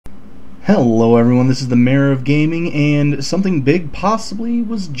Hello everyone, this is the Mayor of Gaming, and something big possibly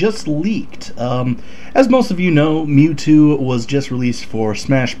was just leaked. As most of you know, Mewtwo was just released for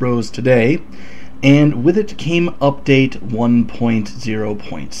Smash Bros. Today, and with it came update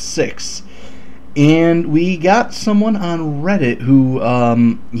 1.0.6. And we got someone on Reddit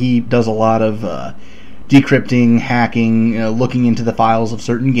who, he does a lot of decrypting, hacking, looking into the files of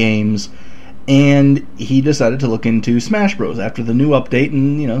certain games, and he decided to look into Smash Bros. After the new update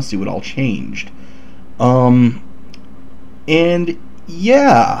and, see what all changed. And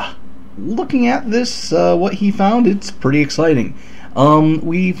yeah, looking at this, what he found, it's pretty exciting.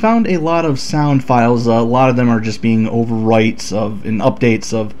 We found a lot of sound files. A lot of them are just being overwrites of and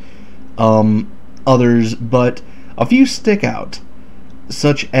updates of others, but a few stick out,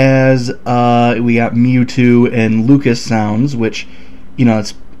 such as we got Mewtwo and Lucas sounds, which,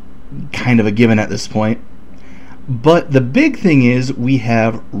 it's kind of a given at this point. But the big thing is we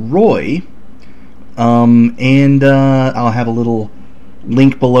have Roy, and I'll have a little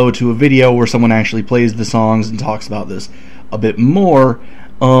link below to a video where someone actually plays the songs and talks about this a bit more,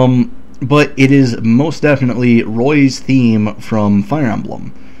 but it is most definitely Roy's theme from Fire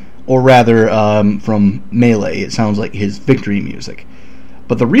Emblem, or rather from Melee. It sounds like his victory music.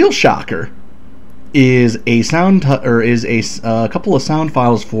 But the real shocker is a couple of sound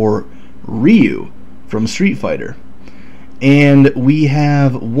files for RYU from Street Fighter, and we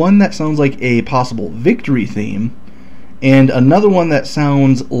have one that sounds like a possible victory theme, and another one that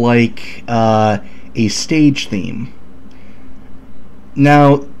sounds like a stage theme.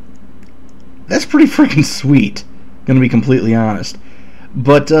 Now, that's pretty freaking sweet, gonna be completely honest.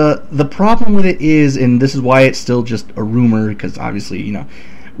 But the problem with it is, and this is why it's still just a rumor, because obviously,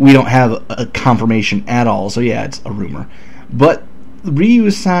 we don't have a confirmation at all, so yeah, it's a rumor. But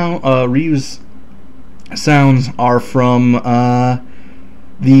Ryu's sounds are from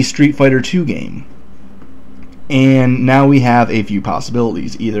the Street Fighter 2 game. And now we have a few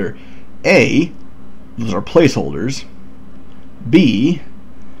possibilities. Either A, those are placeholders. B,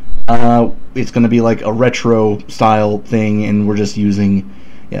 it's going to be like a retro style thing and we're just using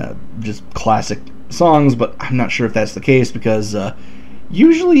just classic songs, but I'm not sure if that's the case because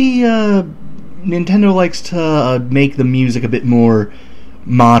usually Nintendo likes to make the music a bit more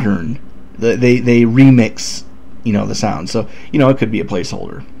modern. They remix, the sound. So, it could be a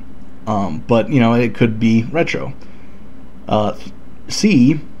placeholder. But, it could be retro.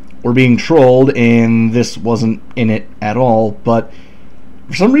 C, we're being trolled and this wasn't in it at all, but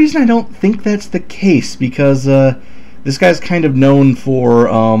for some reason I don't think that's the case because this guy's kind of known for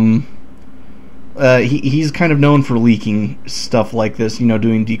he's kind of known for leaking stuff like this,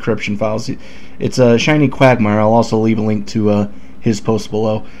 doing decryption files. It's a Shiny Quagmire. I'll also leave a link to his post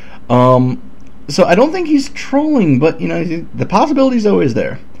below. So I don't think he's trolling, but the possibility's always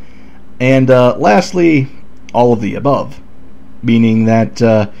there. And lastly, all of the above, meaning that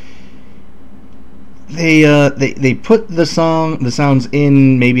they put the sounds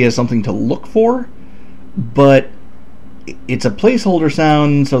in maybe as something to look for, but it's a placeholder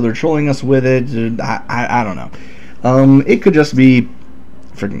sound, so they're trolling us with it. I don't know. It could just be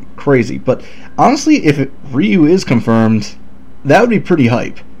freaking crazy. But honestly, if RYU is confirmed, that would be pretty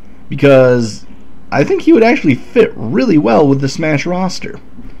hype, because I think he would actually fit really well with the Smash roster.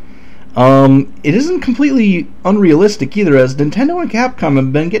 It isn't completely unrealistic either, as Nintendo and Capcom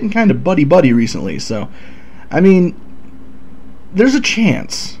have been getting kind of buddy-buddy recently, so, I mean, there's a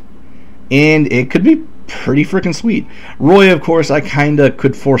chance. And it could be pretty freaking sweet. Roy, of course, I kinda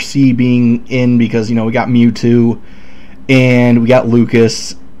could foresee being in because, we got Mewtwo, and we got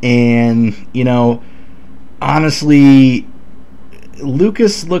Lucas, and, honestly,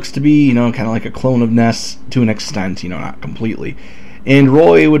 Lucas looks to be, kind of like a clone of Ness to an extent, not completely. And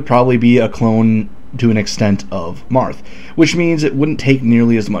Roy would probably be a clone to an extent of Marth, which means it wouldn't take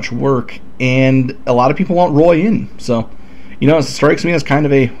nearly as much work, and a lot of people want Roy in, so, it strikes me as kind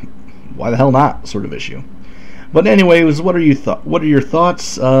of a why the hell not sort of issue. But anyways, what are your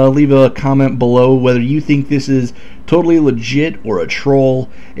thoughts? Leave a comment below whether you think this is totally legit or a troll,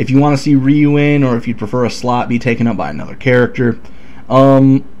 if you want to see RYU in, or if you'd prefer a slot be taken up by another character.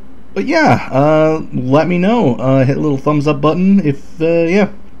 But yeah, let me know. Hit a little thumbs up button if,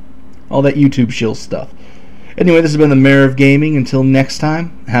 all that YouTube shill stuff. Anyway, this has been the Mayor of Gaming. Until next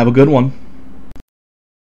time, have a good one.